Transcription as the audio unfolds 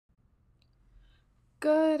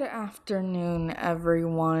Good afternoon,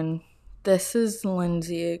 everyone. This is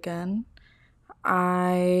Lindsay again.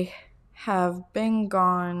 I have been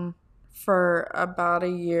gone for about a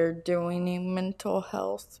year doing a mental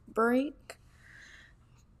health break,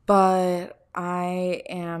 but I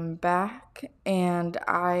am back and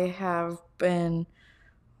I have been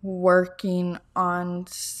working on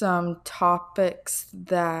some topics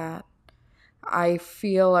that I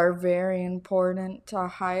feel are very important to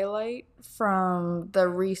highlight from the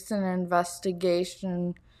recent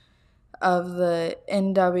investigation of the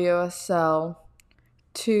NWSL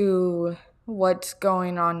to what's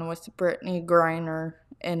going on with Brittany Griner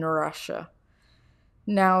in Russia.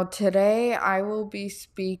 Now, today I will be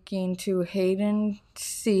speaking to Hayden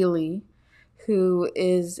Seeley, who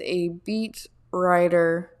is a beat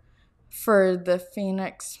writer for the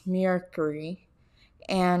Phoenix Mercury,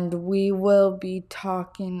 and we will be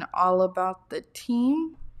talking all about the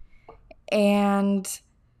team and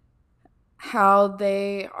how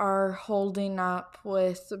they are holding up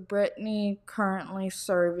with Brittany currently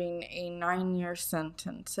serving a 9-year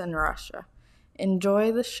sentence in Russia.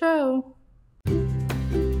 Enjoy the show.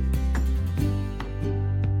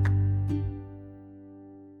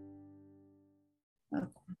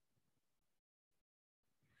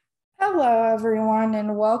 Hello, everyone,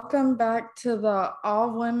 and welcome back to the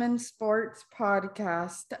All Women Sports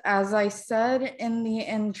Podcast. As I said in the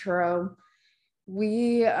intro,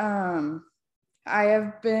 I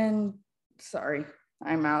have been, sorry,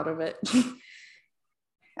 I'm out of it.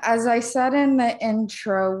 As I said in the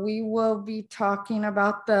intro, we will be talking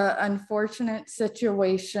about the unfortunate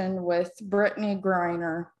situation with Brittany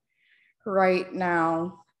Griner right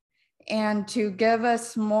now. And to give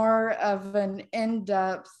us more of an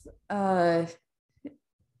in-depth thought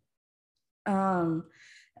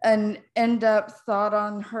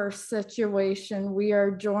on her situation, we are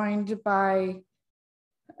joined by,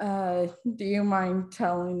 do you mind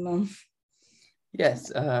telling them?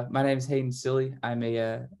 Yes, my name is Hayden Seeley. I'm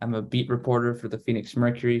a beat reporter for the Phoenix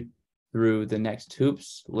Mercury through the Next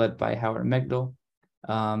Hoops, led by Howard Megdal.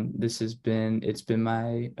 I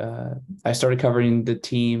started covering the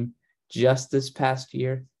team just this past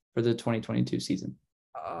year for the 2022 season.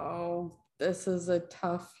 Oh, this is a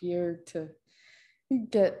tough year to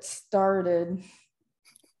get started.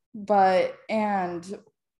 And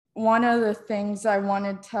one of the things I want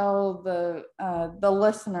to tell the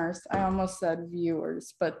listeners, I almost said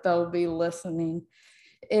viewers, but they'll be listening,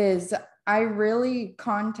 is I really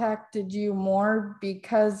contacted you more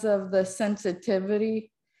because of the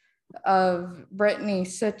sensitivity of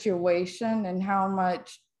Brittany's situation and how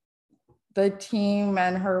much the team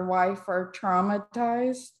and her wife are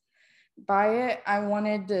traumatized by it. I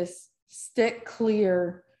wanted to stay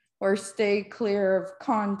clear of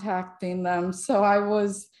contacting them. So I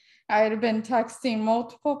had been texting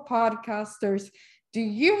multiple podcasters. Do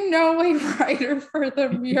you know a writer for the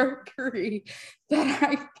Mercury that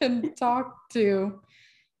I can talk to?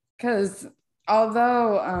 Because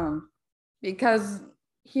because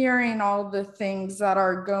hearing all the things that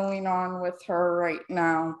are going on with her right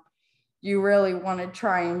now, you really want to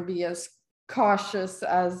try and be as cautious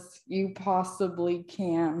as you possibly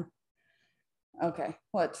can. Okay,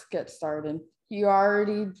 let's get started. You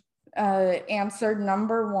already answered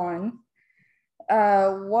number one.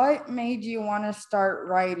 What made you want to start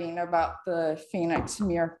writing about the Phoenix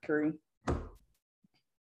Mercury?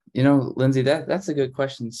 Lindsay, that's a good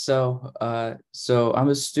question. So I'm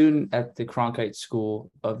a student at the Cronkite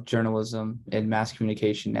School of Journalism and Mass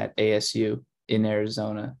Communication at ASU in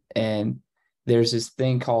Arizona, and there's this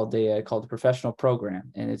thing called the professional program,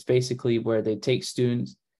 and it's basically where they take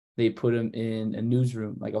students, they put them in a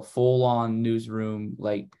newsroom, like a full-on newsroom,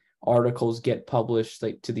 like articles get published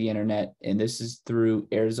like to the internet, and this is through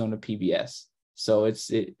Arizona PBS. So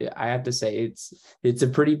I have to say it's a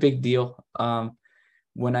pretty big deal.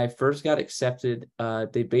 When I first got accepted,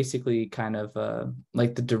 they basically kind of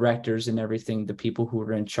like the directors and everything, the people who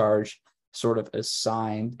were in charge sort of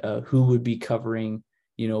assigned who would be covering,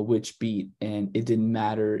 which beat. And it didn't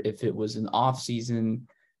matter if it was an off season,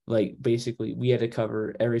 like basically we had to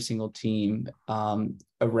cover every single team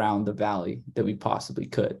around the Valley that we possibly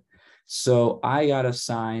could. So I got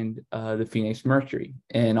assigned the Phoenix Mercury.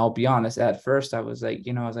 And I'll be honest, at first I was like,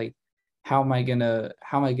 how am I gonna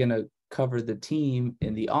cover the team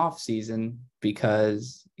in the off season,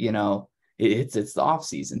 because it's the off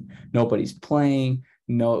season, nobody's playing,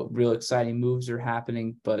 no real exciting moves are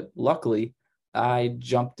happening. But luckily I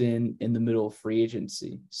jumped in the middle of free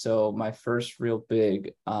agency, so my first real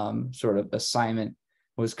big sort of assignment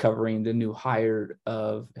was covering the new hire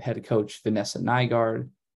of head coach Vanessa Nygaard,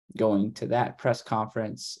 going to that press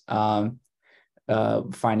conference.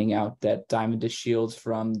 finding out that Diamond DeShields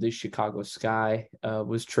from the Chicago Sky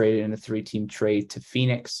was traded in a 3-team trade to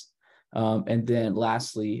Phoenix. And then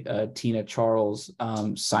lastly, Tina Charles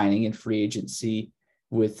signing in free agency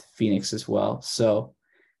with Phoenix as well. So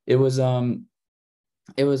it was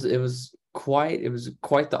quite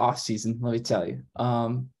the off season, let me tell you.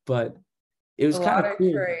 But it was kind of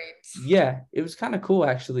cool. Trades. Yeah, it was kind of cool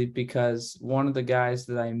actually, because one of the guys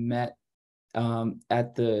that I met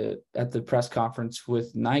at the press conference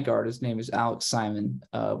with Nygaard, his name is Alex Simon,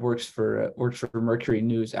 works for Mercury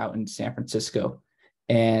News out in San Francisco,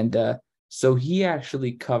 and so he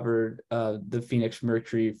actually covered the Phoenix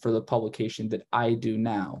Mercury for the publication that I do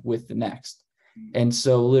now with The Next. And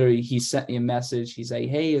so literally he sent me a message. He's like,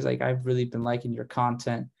 hey, he's like, I've really been liking your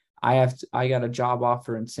content. I got a job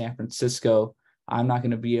offer in San Francisco. I'm not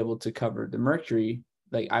going to be able to cover the Mercury.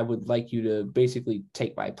 Like, I would like you to basically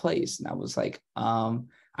take my place. And I was like,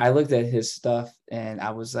 I looked at his stuff and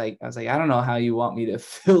I was like, I don't know how you want me to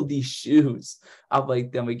fill these shoes. I'm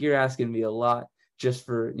like, you're asking me a lot just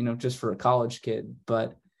for a college kid,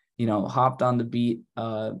 but, hopped on the beat.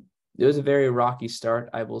 It was a very rocky start,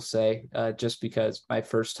 I will say, just because my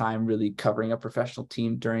first time really covering a professional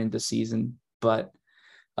team during the season. But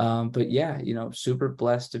yeah, super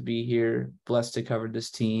blessed to be here, blessed to cover this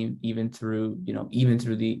team, even through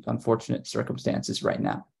the unfortunate circumstances right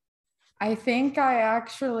now. I think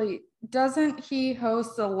doesn't he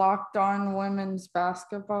host a Locked On Women's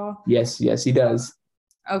Basketball? Yes, he does.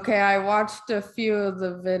 Okay, I watched a few of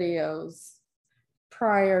the videos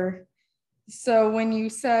prior. So when you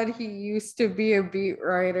said he used to be a beat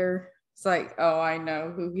writer, it's like, oh, I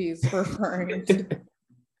know who he's referring to.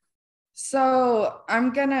 So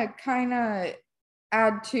I'm going to kind of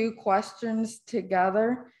add two questions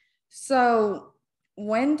together. So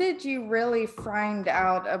when did you really find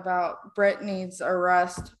out about Brittany's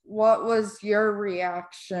arrest? What was your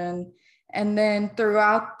reaction? And then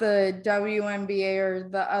throughout the WNBA or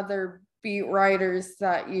the other beat writers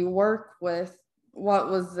that you work with, what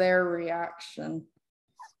was their reaction?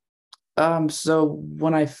 So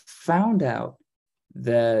when I found out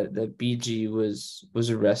that BG was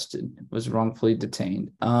arrested, was wrongfully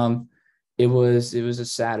detained, it was a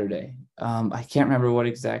Saturday. I can't remember what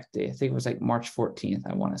exact day. I think it was like March 14th,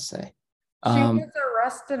 I want to say. She was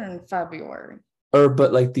arrested in February.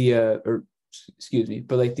 But like the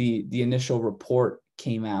initial report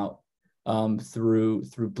came out through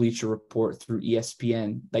Bleacher Report, through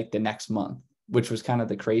ESPN, like the next month, which was kind of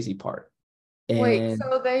the crazy part. And wait,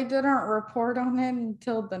 so they didn't report on it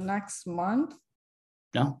until the next month?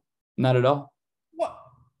 No, not at all. What?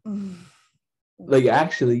 Like,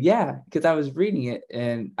 actually, yeah, because I was reading it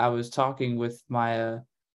and I was talking with my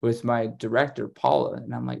director, Paula,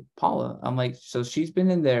 and I'm like, so she's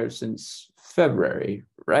been in there since February,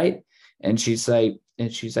 right? And she's like,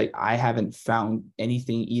 I haven't found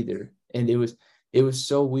anything either. And it was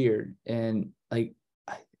so weird. And like,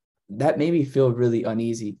 that made me feel really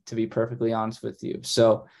uneasy, to be perfectly honest with you.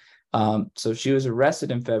 So she was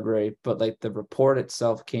arrested in February, but like the report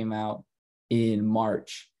itself came out in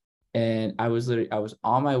March. And I was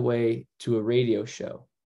on my way to a radio show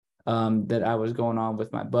that I was going on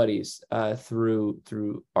with my buddies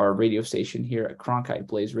through our radio station here at Cronkite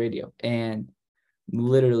Blaze Radio. And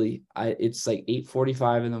literally it's like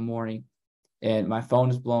 8:45 in the morning and my phone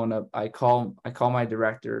is blowing up. I call my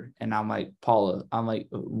director and I'm like, Paula, I'm like,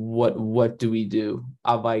 what do we do?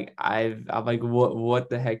 I'm like, what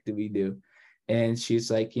the heck do we do? And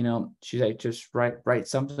she's like, just write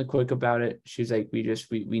something quick about it. She's like, we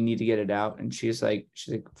need to get it out. And she's like,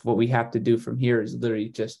 what we have to do from here is literally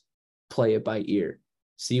just play it by ear,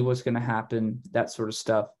 see what's going to happen, that sort of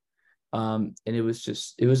stuff. And it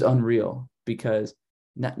was unreal, because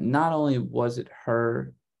not only was it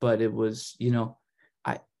her, but it was,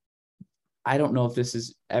 I don't know if this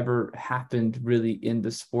has ever happened really in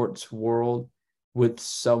the sports world with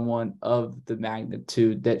someone of the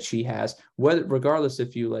magnitude that she has, regardless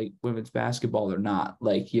if you like women's basketball or not.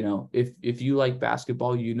 Like, if you like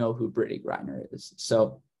basketball, you know who Brittany Griner is.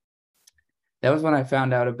 So that was when I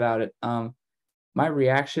found out about it. My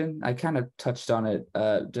reaction, I kind of touched on it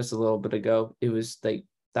just a little bit ago. It was like,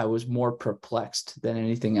 I was more perplexed than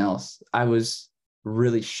anything else. I was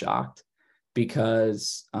really shocked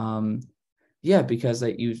because because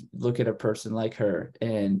like, you look at a person like her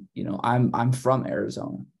and I'm from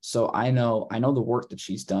Arizona, so I know the work that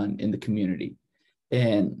she's done in the community.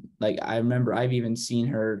 And like, I remember I've even seen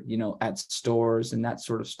her at stores and that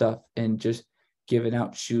sort of stuff, and just giving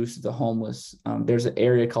out shoes to the homeless. There's an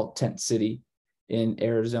area called Tent City in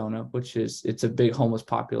Arizona, it's a big homeless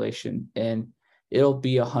population, and it'll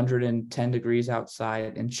be 110 degrees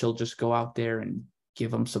outside, and she'll just go out there and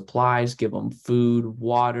give them supplies, give them food,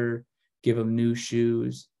 water, give them new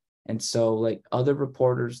shoes. And so, like other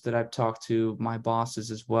reporters that I've talked to, my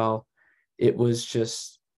bosses as well, it was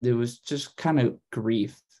just kind of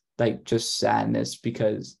grief, like just sadness,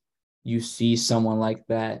 because you see someone like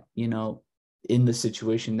that, in the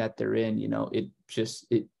situation that they're in,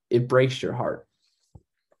 it breaks your heart.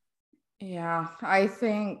 Yeah, I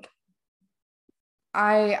think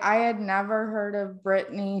I had never heard of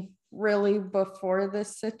Brittany really before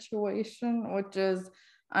this situation, which is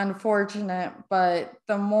unfortunate. But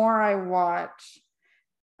the more I watch,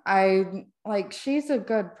 I like she's a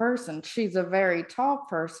good person. She's a very tall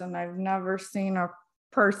person. I've never seen a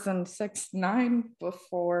person 6'9"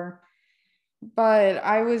 before. But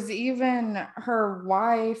I was even her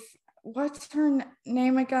wife. What's her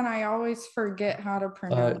name again? I always forget how to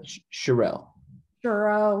pronounce. Sherelle.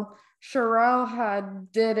 Sherelle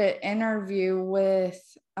had did an interview with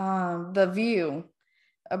The View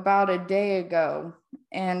about a day ago,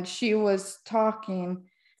 and she was talking.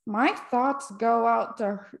 My thoughts go out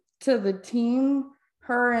to the team,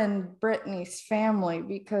 her and Brittany's family,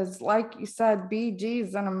 because like you said, BG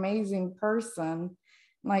is an amazing person.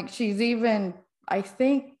 Like she's even, I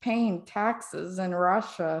think, paying taxes in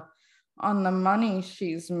Russia on the money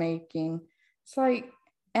she's making. It's like,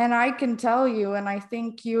 and I can tell you, and I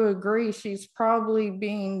think you agree, she's probably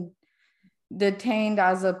being detained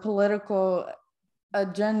as a political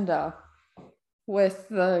agenda with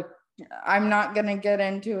the, I'm not going to get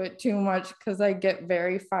into it too much because I get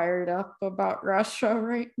very fired up about Russia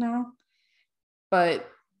right now. But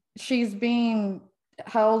she's being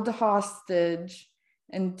held hostage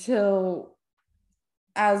until,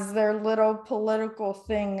 as their little political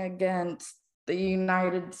thing against the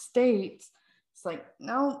United States. It's like,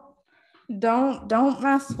 no, don't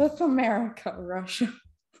mess with America, Russia.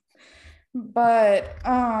 But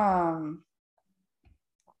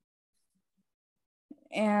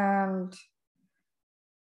and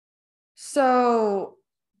so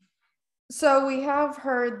we have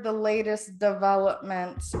heard the latest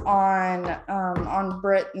developments on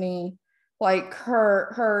Brittany. Like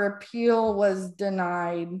her appeal was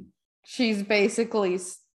denied. She's basically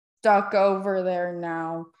stuck over there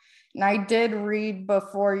now. And I did read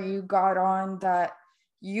before you got on that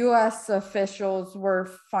US officials were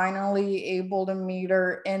finally able to meet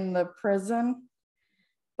her in the prison.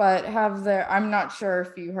 But I'm not sure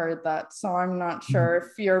if you heard that. So I'm not sure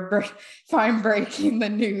if I'm breaking the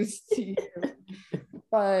news to you.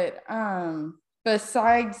 But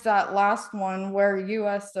besides that last one where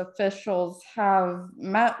US officials have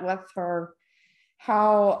met with her,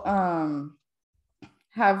 how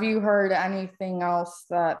have you heard anything else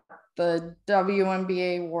that the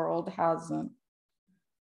WNBA world hasn't?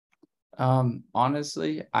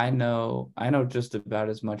 Honestly, I know just about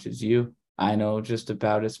as much as you. I know just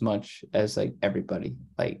about as much as like everybody.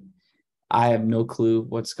 Like I have no clue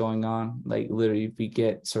what's going on. Like literally we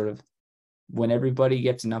get sort of, when everybody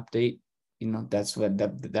gets an update, that's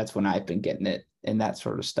when I've been getting it and that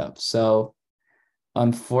sort of stuff. So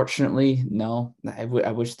unfortunately, no. I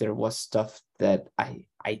wish there was stuff that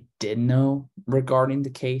I did know regarding the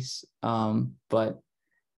case. But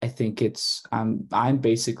I think I'm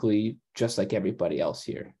basically just like everybody else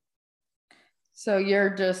here. So you're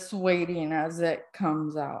just waiting as it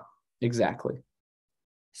comes out. Exactly.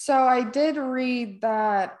 So I did read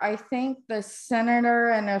that I think the senator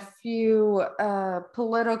and a few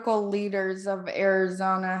political leaders of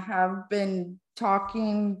Arizona have been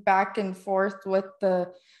talking back and forth with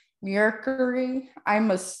the Mercury. I'm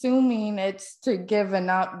assuming it's to give an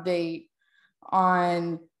update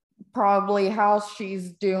on probably how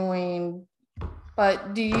she's doing.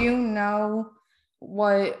 But do you know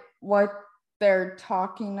what they're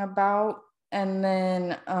talking about? And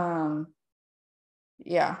then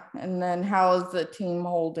yeah, and then how is the team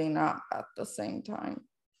holding up at the same time?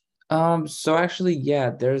 So actually,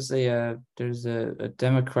 yeah, there's a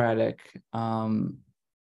Democratic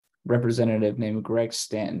representative named Greg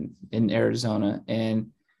Stanton in Arizona,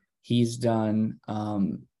 and he's done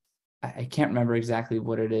I can't remember exactly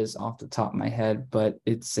what it is off the top of my head, but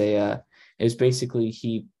it's basically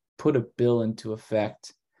he put a bill into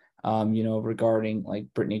effect, regarding like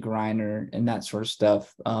Brittany Griner and that sort of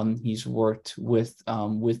stuff. He's worked with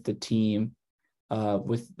the team,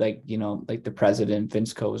 with like the president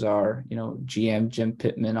Vince Kozar, GM Jim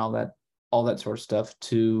Pittman, all that sort of stuff,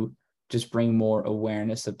 to just bring more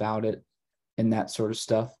awareness about it and that sort of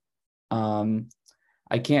stuff.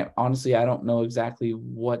 I can't honestly, I don't know exactly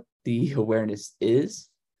what the awareness is,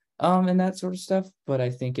 and that sort of stuff. But I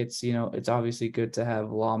think it's, it's obviously good to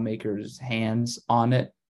have lawmakers' hands on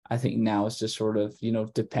it. I think now it's just sort of,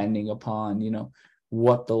 depending upon,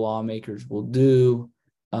 what the lawmakers will do.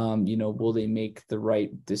 Will they make the right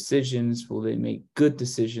decisions? Will they make good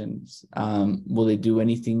decisions? Will they do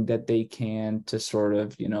anything that they can to sort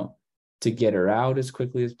of, to get her out as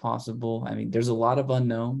quickly as possible? I mean, there's a lot of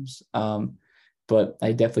unknowns. But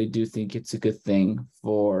I definitely do think it's a good thing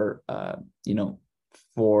for,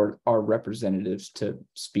 for our representatives to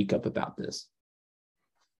speak up about this.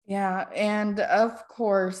 Yeah, and of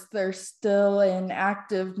course, they're still in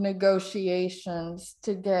active negotiations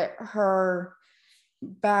to get her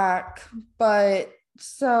back. But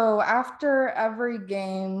so after every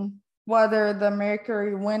game, whether the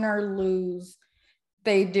Mercury win or lose,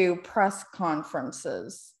 they do press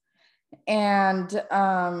conferences. And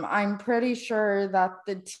I'm pretty sure that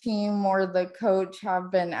the team or the coach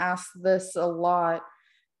have been asked this a lot,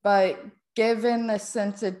 but given the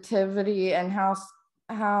sensitivity and how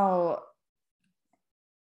how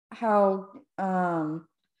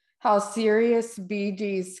how serious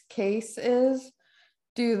BG's case is,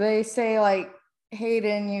 do they say like,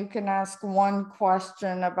 Hayden, you can ask one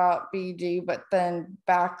question about BG, but then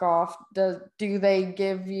back off? Do they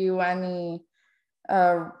give you any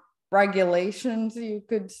regulations, you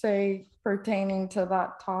could say, pertaining to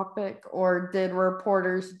that topic, or did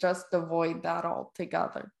reporters just avoid that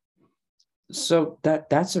altogether? So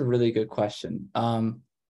that's a really good question.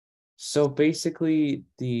 So basically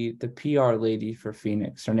the PR lady for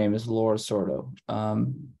Phoenix, her name is Laura Sordo.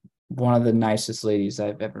 One of the nicest ladies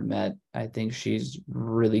I've ever met. I think she's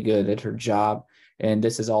really good at her job. And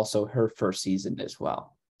this is also her first season as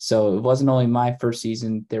well. So it wasn't only my first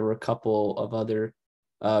season. There were a couple of other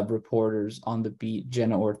reporters on the beat: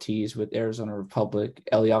 Jenna Ortiz with Arizona Republic,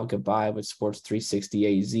 Eliav Gabay with Sports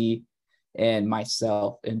 360 AZ, and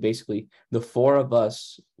myself. And basically, the four of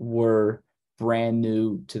us were brand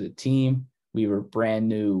new to the team. We were brand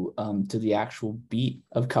new to the actual beat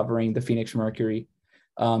of covering the Phoenix Mercury.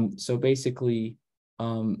 So basically,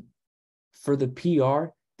 for the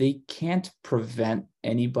PR, they can't prevent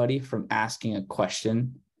anybody from asking a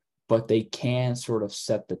question, but they can sort of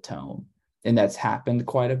set the tone. And that's happened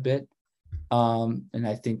quite a bit. And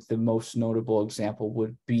I think the most notable example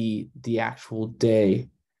would be the actual day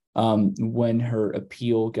when her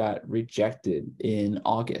appeal got rejected in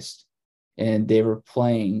August, and they were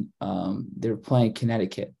playing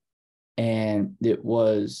Connecticut, and it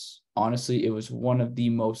was one of the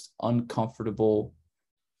most uncomfortable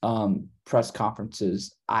press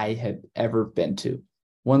conferences I had ever been to.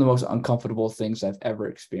 One of the most uncomfortable things I've ever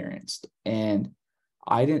experienced, and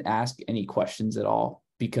I didn't ask any questions at all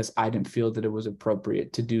because I didn't feel that it was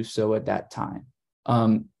appropriate to do so at that time.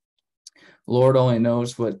 Lord only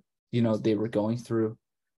knows what, they were going through.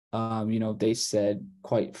 They said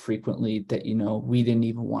quite frequently that, we didn't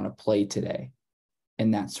even want to play today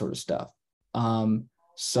and that sort of stuff.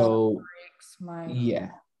 So yeah.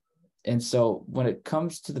 And so when it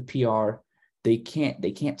comes to the PR, they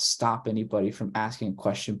can't stop anybody from asking a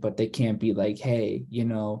question, but they can't be like, hey,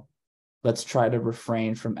 let's try to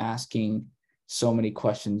refrain from asking so many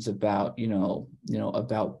questions about,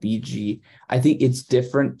 about BG. I think it's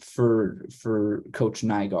different for Coach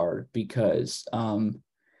Nygaard because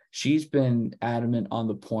she's been adamant on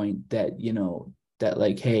the point that, that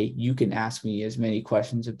like, hey, you can ask me as many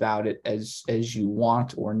questions about it as you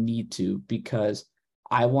want or need to, because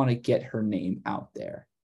I want to get her name out there.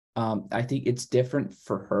 I think it's different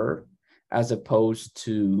for her as opposed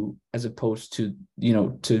to to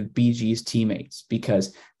BG's teammates,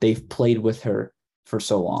 because they've played with her for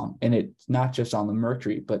so long, and it's not just on the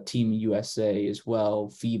Mercury, but Team USA as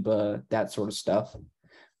well, FIBA, that sort of stuff.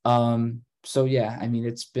 So yeah, I mean,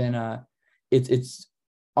 it's been it's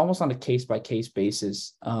almost on a case by case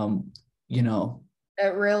basis.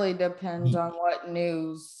 It really depends on what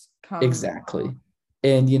news comes. Exactly.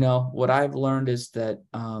 And what I've learned is that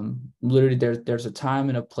literally there's a time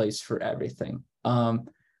and a place for everything.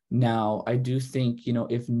 Now I do think,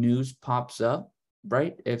 if news pops up,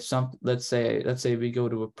 right? If let's say we go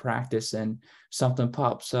to a practice and something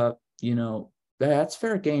pops up, that's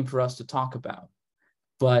fair game for us to talk about.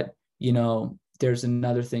 But there's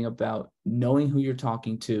another thing about knowing who you're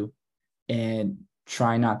talking to and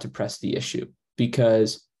try not to press the issue,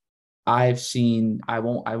 because I've seen, I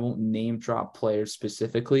won't name drop players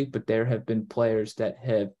specifically, but there have been players that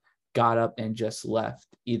have got up and just left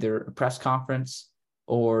either a press conference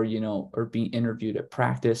or, or being interviewed at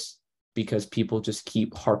practice because people just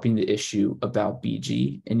keep harping the issue about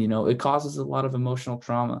BG. And, it causes a lot of emotional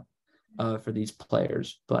trauma for these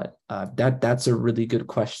players. But that's a really good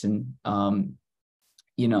question.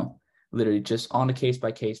 you know, literally just on a case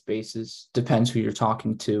by case basis, depends who you're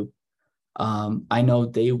talking to. I know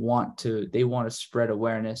they want to spread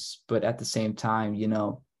awareness, but at the same time,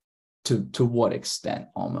 to what extent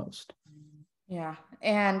almost. Yeah.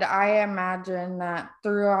 And I imagine that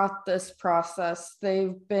throughout this process,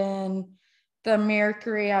 the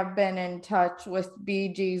Mercury have been in touch with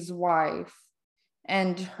BG's wife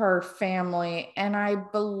and her family. And I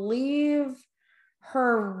believe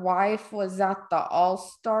her wife was at the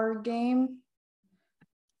All-Star game,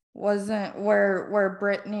 wasn't where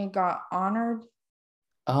Brittany got honored.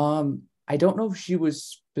 I don't know if she was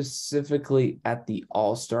specifically at the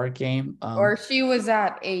All-Star game. Or she was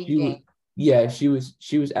at a She was, game. yeah, she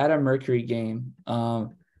was at a Mercury game.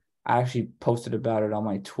 I actually posted about it on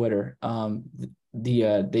my Twitter.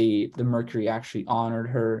 The Mercury actually honored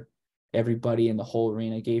her. Everybody in the whole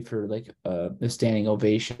arena gave her like a standing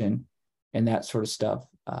ovation and that sort of stuff.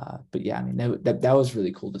 But yeah, I mean that was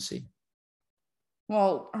really cool to see.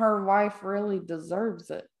 Well, her wife really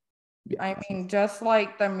deserves it. Yeah. I mean, just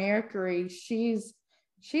like the Mercury, she's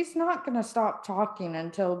not going to stop talking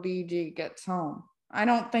until BG gets home. I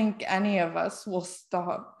don't think any of us will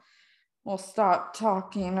stop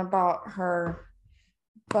talking about her.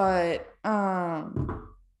 But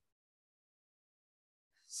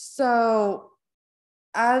so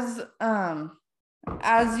as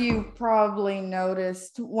you probably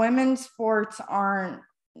noticed, women's sports aren't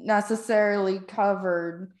necessarily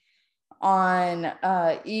covered on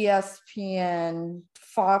ESPN,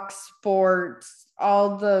 Fox Sports,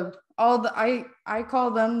 all the I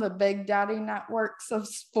call them the big daddy networks of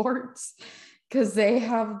sports because they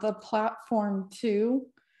have the platform too.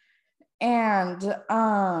 And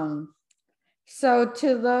so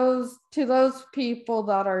to those people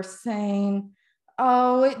that are saying,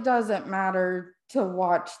 "Oh, it doesn't matter to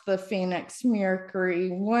watch the Phoenix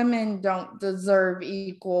Mercury. Women don't deserve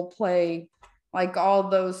equal play," like all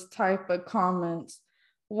those type of comments.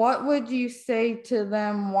 What would you say to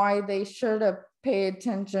them why they should have paid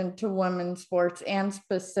attention to women's sports and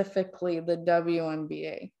specifically the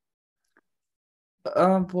WNBA?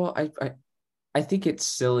 Well, I think it's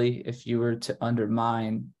silly if you were to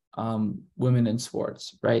undermine women in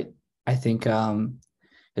sports, right? I think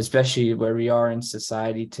especially where we are in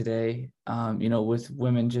society today, with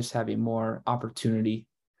women just having more opportunity,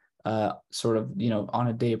 sort of, on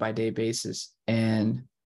a day by day basis. And,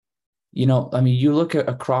 I mean, you look at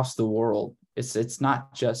across the world, it's not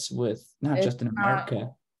It's just in not,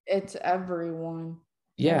 America. it's everyone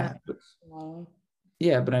Yeah. internationally.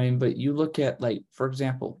 Yeah, but I mean, but you look at, like, for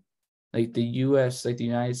example, like the US, like the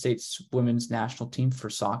United States women's national team for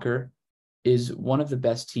soccer is one of the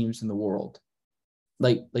best teams in the world.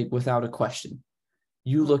 Like without a question.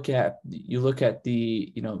 You look at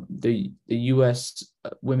the US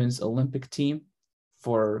women's Olympic team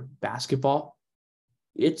for basketball.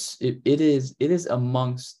 It is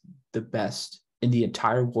amongst the best in the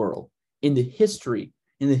entire world in the history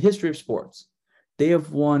of sports. They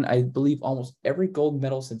have won, I believe, almost every gold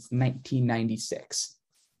medal since 1996.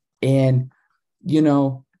 And you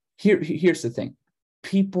know, here's the thing.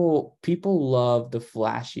 People love the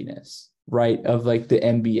flashiness, right, of like the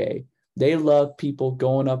NBA. They love people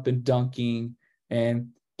going up and dunking and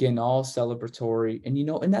getting all celebratory.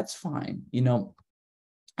 And that's fine.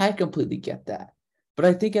 I completely get that. But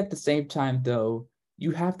I think at the same time, though,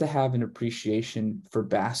 you have to have an appreciation for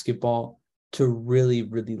basketball to really,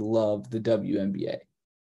 really love the WNBA.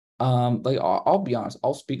 Like I'll be honest,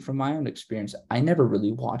 I'll speak from my own experience. I never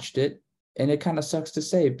really watched it, and it kind of sucks to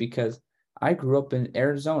say because I grew up in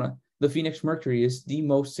Arizona. The Phoenix Mercury is the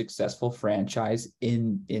most successful franchise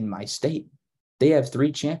in my state. They have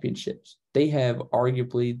 3 championships. They have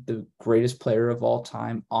arguably the greatest player of all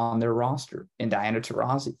time on their roster in Diana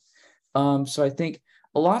Taurasi. So I think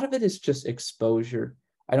a lot of it is just exposure.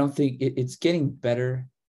 I don't think it's getting better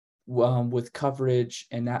with coverage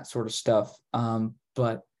and that sort of stuff.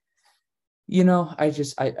 But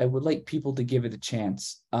I would like people to give it a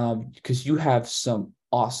chance because you have some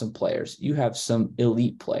awesome players. You have some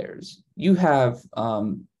elite players. You have,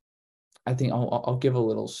 I think I'll give a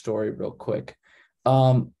little story real quick.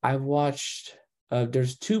 I watched,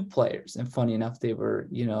 there's 2 players, and funny enough, they were,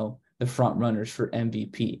 the front runners for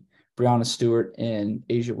MVP, Breonna Stewart and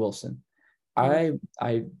A'ja Wilson. Mm.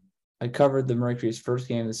 I covered the Mercury's first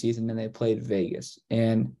game of the season, and they played Vegas.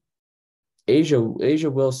 And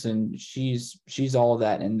A'ja Wilson, she's all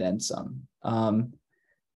that and then some.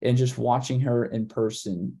 And just watching her in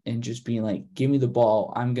person and just being like, "Give me the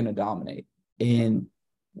ball, I'm gonna dominate." And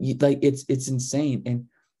like it's insane. And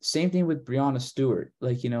same thing with Breonna Stewart.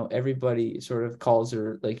 Like everybody sort of calls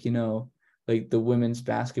her like like the women's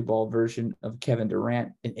basketball version of Kevin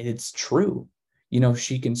Durant, and it's true. You know,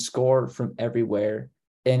 she can score from everywhere.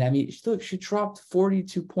 And I mean, look, she dropped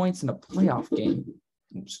 42 points in a playoff game.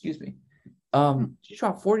 Excuse me. She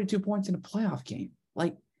dropped 42 points in a playoff game.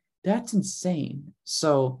 Like, that's insane.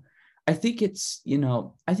 So I think it's, you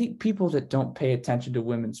know, I think people that don't pay attention to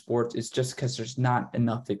women's sports is just because there's not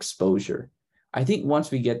enough exposure. I think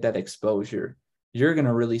once we get that exposure, you're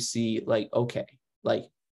gonna really see like, okay, like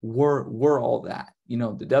we're all that. You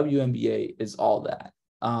know, the WNBA is all that.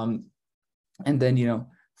 And then, you know,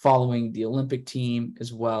 following the Olympic team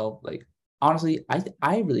as well. Like, honestly,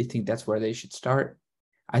 I really think that's where they should start.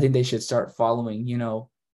 I think they should start following, you know,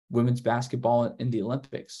 women's basketball in the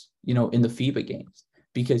Olympics, you know, in the FIBA games,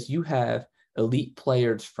 because you have elite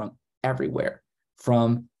players from everywhere,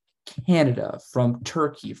 from Canada, from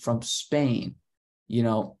Turkey, from Spain, you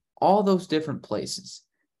know, all those different places.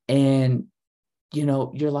 And, you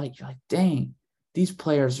know, you're like, dang, these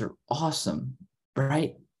players are awesome,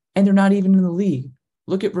 right? And they're not even in the league.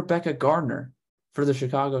 Look at Rebecca Gardner for the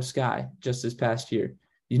Chicago Sky just this past year.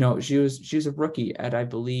 You know, she was a rookie at, I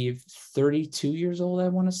believe, 32 years old, I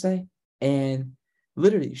want to say. And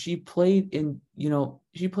literally she played in, you know,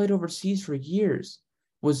 she played overseas for years,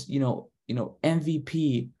 was,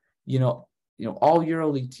 MVP, all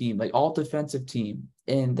EuroLeague team, like all defensive team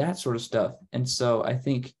and that sort of stuff. And so I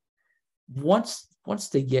think once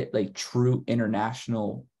they get like true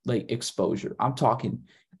international like exposure, I'm talking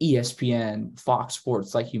ESPN, Fox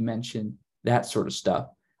Sports, like you mentioned, that sort of stuff.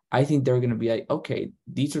 I think they're going to be like, okay,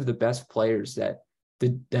 these are the best players that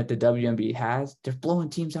the WNBA has. They're blowing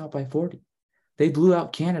teams out by 40. They blew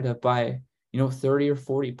out Canada by 30 or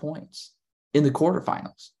 40 points in the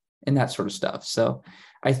quarterfinals and that sort of stuff. So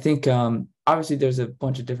I think obviously there's a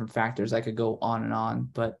bunch of different factors. I could go on and on,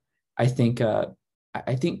 but I think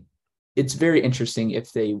it's very interesting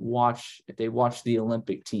if they watch the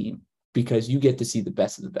Olympic team, because you get to see the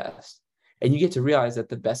best of the best, and you get to realize that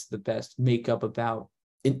the best of the best make up about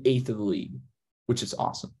an eighth of the league, which is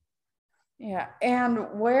awesome. Yeah,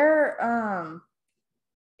 and where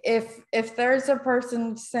if there's a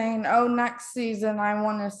person saying, "Oh, next season I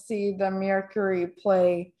want to see the Mercury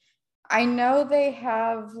play," I know they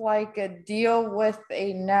have like a deal with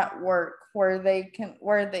a network where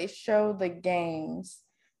they show the games.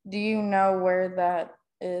 Do you know where that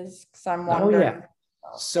is? Because I'm wondering. Oh yeah.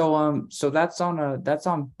 So that's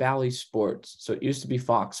on Bally Sports. So it used to be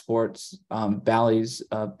Fox Sports. Bally's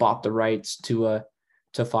bought the rights to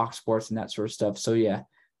Fox Sports and that sort of stuff. So yeah.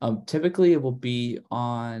 Typically it'll be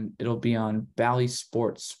on Bally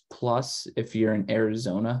Sports Plus if you're in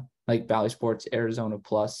Arizona, like Bally Sports Arizona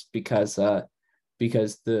Plus, because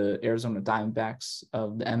the Arizona Diamondbacks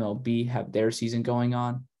of the MLB have their season going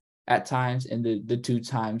on at times, and the two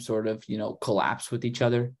times sort of collapse with each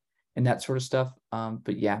other and that sort of stuff.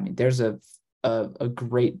 But yeah, I mean, there's a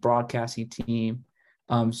great broadcasting team.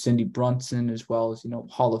 Cindy Brunson, as well as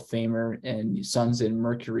Hall of Famer and Suns and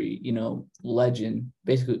Mercury, legend,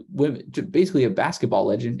 basically a basketball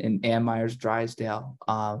legend, and Ann Myers Drysdale.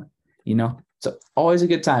 So always a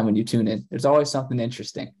good time when you tune in. There's always something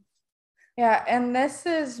interesting. Yeah, and this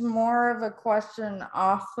is more of a question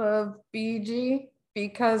off of BG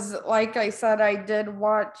because, like I said, I did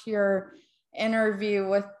watch your interview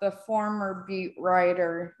with the former beat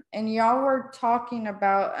writer, and y'all were talking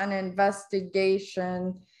about an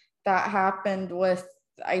investigation that happened with,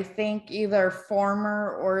 I think, either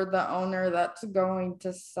former or the owner that's going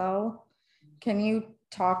to sell. Can you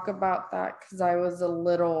talk about that? Because I was a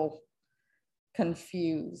little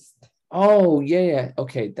confused. Oh yeah.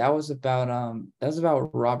 Okay. That was about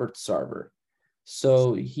Robert Sarver.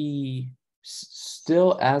 So he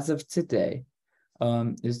still, as of today,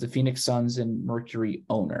 is the Phoenix Suns and Mercury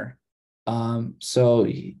owner. So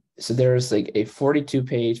there's like a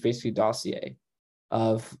 42-page basically dossier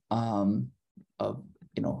of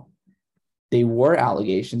they were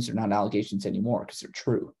allegations, they're not allegations anymore because they're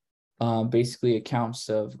true. Basically accounts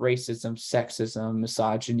of racism, sexism,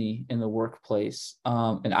 misogyny in the workplace.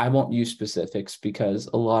 And I won't use specifics because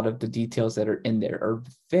a lot of the details that are in there are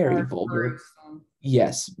very vulgar. Gruesome.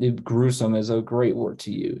 Yes, gruesome is a great word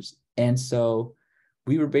to use. And so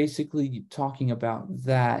we were basically talking about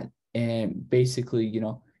that, and basically,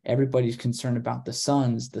 everybody's concerned about the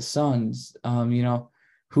Suns,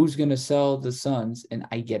 who's going to sell the Suns? And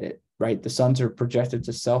I get it, right? The Suns are projected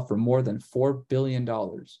to sell for more than $4 billion,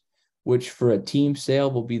 which for a team sale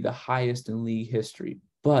will be the highest in league history.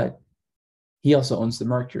 But he also owns the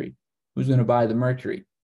Mercury. Who's going to buy the Mercury,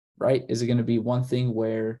 right? Is it going to be one thing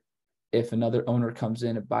where if another owner comes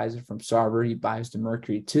in and buys it from Sarver, he buys the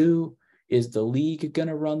Mercury too? is the league going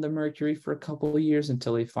to run the Mercury for a couple of years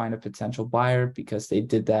until they find a potential buyer? Because they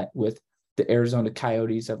did that with the Arizona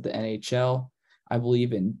Coyotes of the NHL, I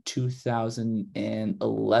believe in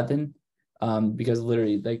 2011, because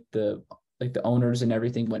literally like the owners and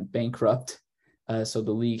everything went bankrupt. So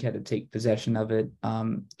the league had to take possession of it.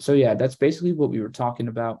 So yeah, that's basically what we were talking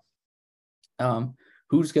about.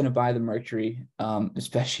 Who's going to buy the Mercury,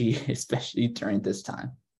 especially during this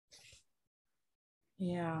time?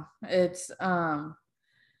 Yeah, it's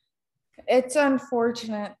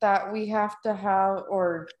unfortunate that we have to have,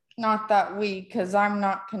 or not that we, because I'm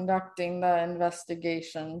not conducting the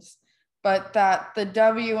investigations, but that the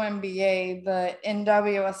WNBA, the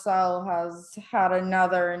NWSL has had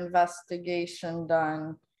another investigation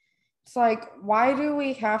done. It's like, why do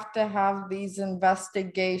we have to have these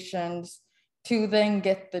investigations to then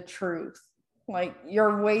get the truth? Like,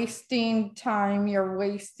 you're wasting time, you're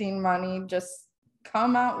wasting money. Just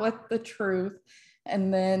come out with the truth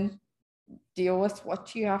and then deal with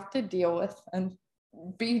what you have to deal with and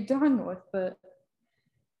be done with it.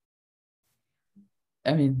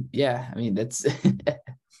 I mean, yeah, I mean that's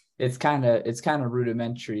it's kind of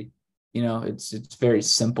rudimentary. It's very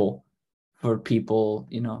simple for people,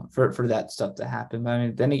 for that stuff to happen. But I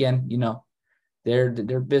mean, then again,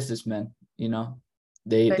 they're businessmen, they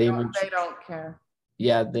They they don't will, they don't care.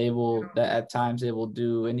 yeah, they will, that at times they will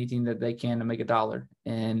do anything that they can to make a dollar.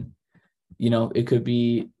 And it could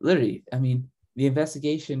be literally, I mean, the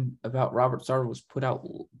investigation about Robert Sarver was put out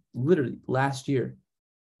literally last year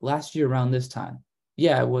around this time.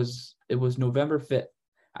 Yeah, it was November 5th.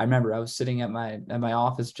 I remember I was sitting at my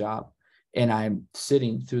office job, and I'm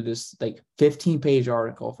sitting through this like 15-page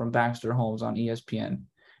article from Baxter Holmes on ESPN,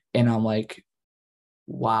 and I'm like,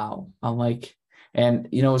 wow. I'm like, and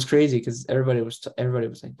it's crazy because everybody was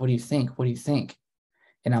like, what do you think? What do you think?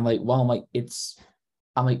 And I'm like, well, it's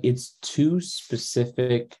too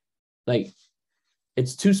specific, like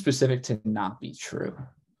it's too specific to not be true,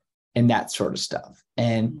 and that sort of stuff.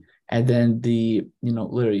 And then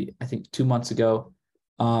literally, I think 2 months ago,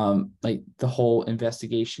 like the whole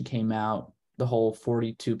investigation came out, the whole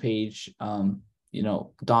 42-page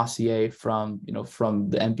dossier from the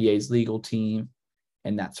NBA's legal team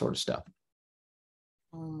and that sort of stuff.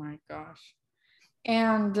 Oh my gosh.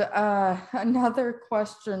 And another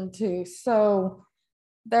question too.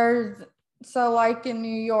 There's like in New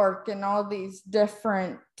York and all these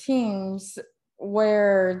different teams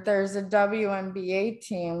where there's a WNBA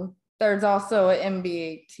team, there's also an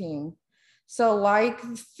NBA team. So like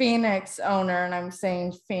Phoenix owner, and I'm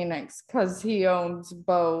saying Phoenix because he owns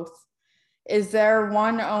both. Is there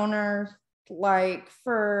one owner like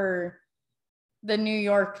for the New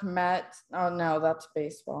York Mets? Oh no, that's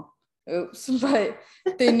baseball. Oops, but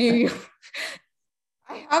the New York,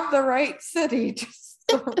 I have the right city, just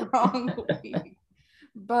the wrong league.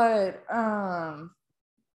 But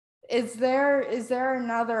is there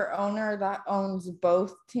another owner that owns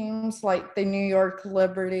both teams, like the New York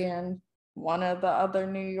Liberty and one of the other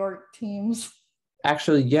New York teams?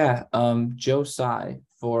 Actually, yeah, Joe Tsai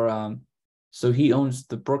so he owns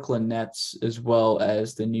the Brooklyn Nets as well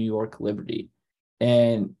as the New York Liberty.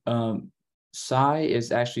 And Tsai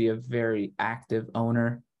is actually a very active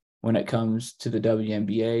owner when it comes to the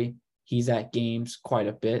WNBA. He's at games quite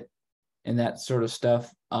a bit and that sort of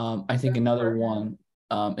stuff. I think another one,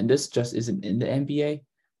 and this just isn't in the NBA,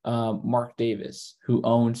 Mark Davis, who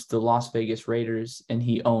owns the Las Vegas Raiders and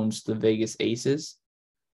he owns the Vegas Aces.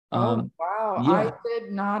 Oh, Um, wow. I yeah.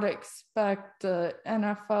 did not expect an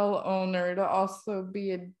NFL owner to also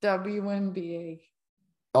be a WNBA.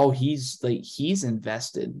 Oh, he's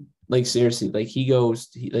invested. Like seriously, like he goes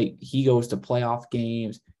to playoff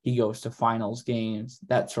games, he goes to finals games,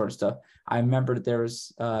 that sort of stuff. I remember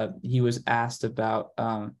he was asked about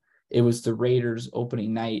it was the Raiders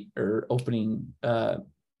opening night or opening the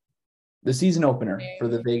season opener for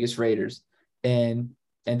the Vegas Raiders. And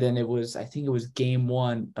then I think it was game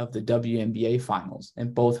one of the WNBA finals,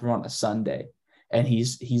 and both were on a Sunday. And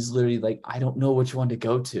he's literally like, I don't know which one to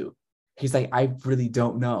go to. He's like, I really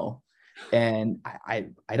don't know. And I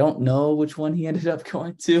don't know which one he ended up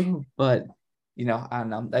going to, but I don't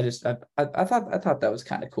know. I thought that was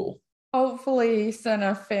kind of cool. Hopefully he sent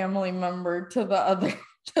a family member to the other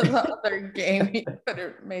to the other game he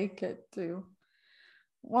couldn't make it to.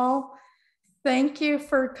 Well, thank you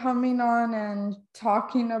for coming on and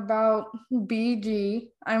talking about BG.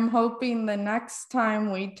 I'm hoping the next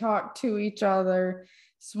time we talk to each other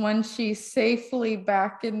is when she's safely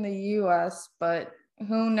back in the US, but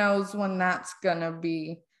who knows when that's gonna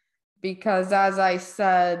be, because as I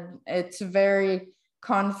said, it's very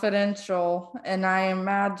confidential, and I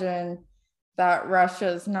imagine that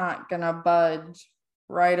Russia's not going to budge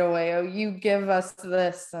right away. Oh, you give us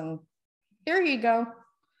this, and here you go.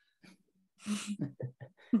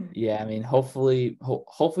 Yeah, I mean, hopefully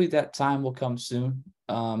that time will come soon.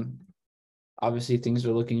 Obviously things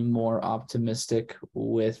are looking more optimistic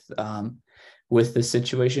with the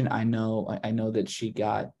situation. I know that she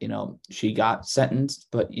got sentenced,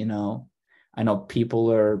 but I know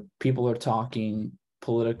people are talking,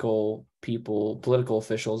 political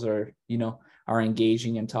officials are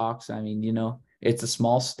engaging in talks. I mean, it's a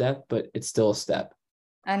small step, but it's still a step.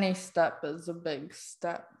 Any step is a big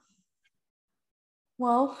step.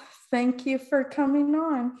 Well, thank you for coming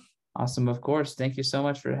on. Awesome, of course. Thank you so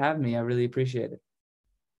much for having me. I really appreciate it.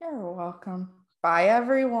 You're welcome. Bye,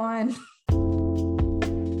 everyone.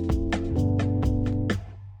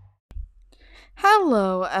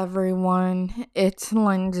 Hello, everyone. It's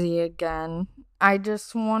Lindsay again. I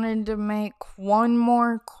just wanted to make one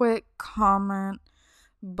more quick comment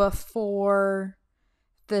before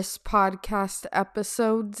this podcast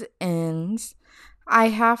episode ends. I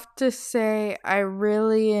have to say, I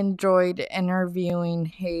really enjoyed interviewing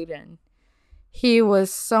Hayden. He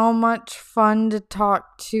was so much fun to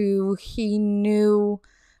talk to. He knew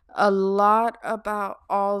a lot about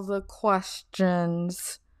all the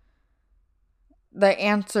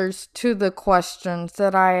answers to the questions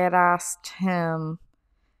that I had asked him.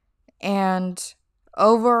 And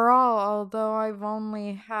overall, although I've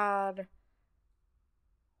only had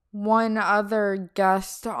one other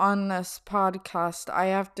guest on this podcast, I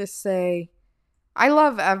have to say, I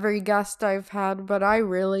love every guest I've had, but I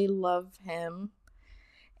really love him.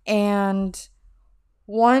 And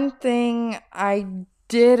one thing I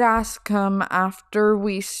did ask him after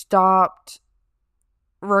we stopped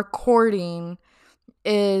recording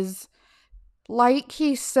is, like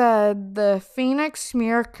he said, the Phoenix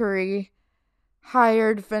Mercury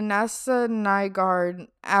hired Vanessa Nygaard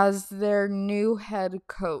as their new head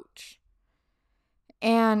coach.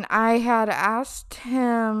 And I had asked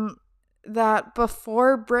him that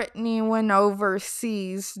before Brittany went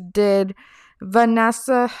overseas, did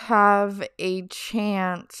Vanessa have a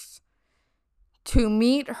chance to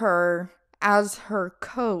meet her as her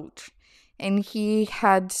coach? And he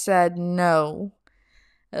had said no,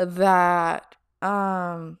 that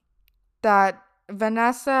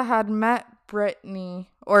Vanessa had met Brittany,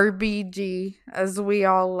 or BG as we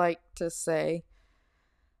all like to say,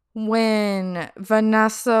 when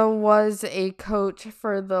Vanessa was a coach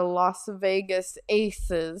for the Las Vegas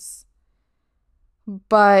Aces,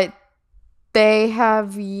 but they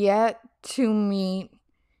have yet to meet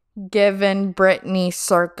given Brittany's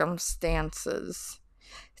circumstances.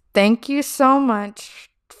 Thank you so much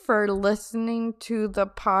for listening to the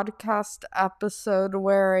podcast episode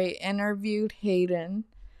where I interviewed Hayden.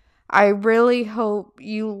 I really hope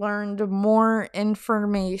you learned more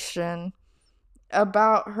information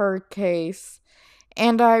about her case,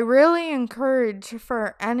 and I really encourage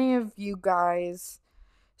for any of you guys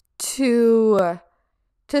to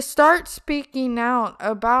start speaking out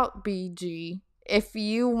about BG if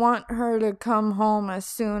you want her to come home as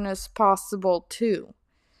soon as possible too.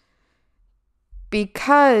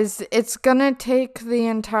 Because it's gonna take the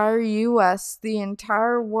entire US, the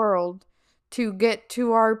entire world, to get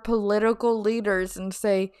to our political leaders and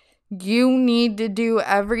say, you need to do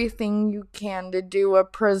everything you can to do a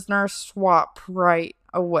prisoner swap right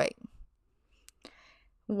away.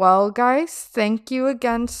 Well, guys, thank you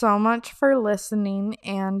again so much for listening,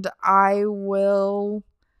 and I will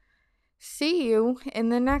see you in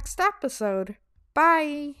the next episode.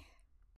 Bye!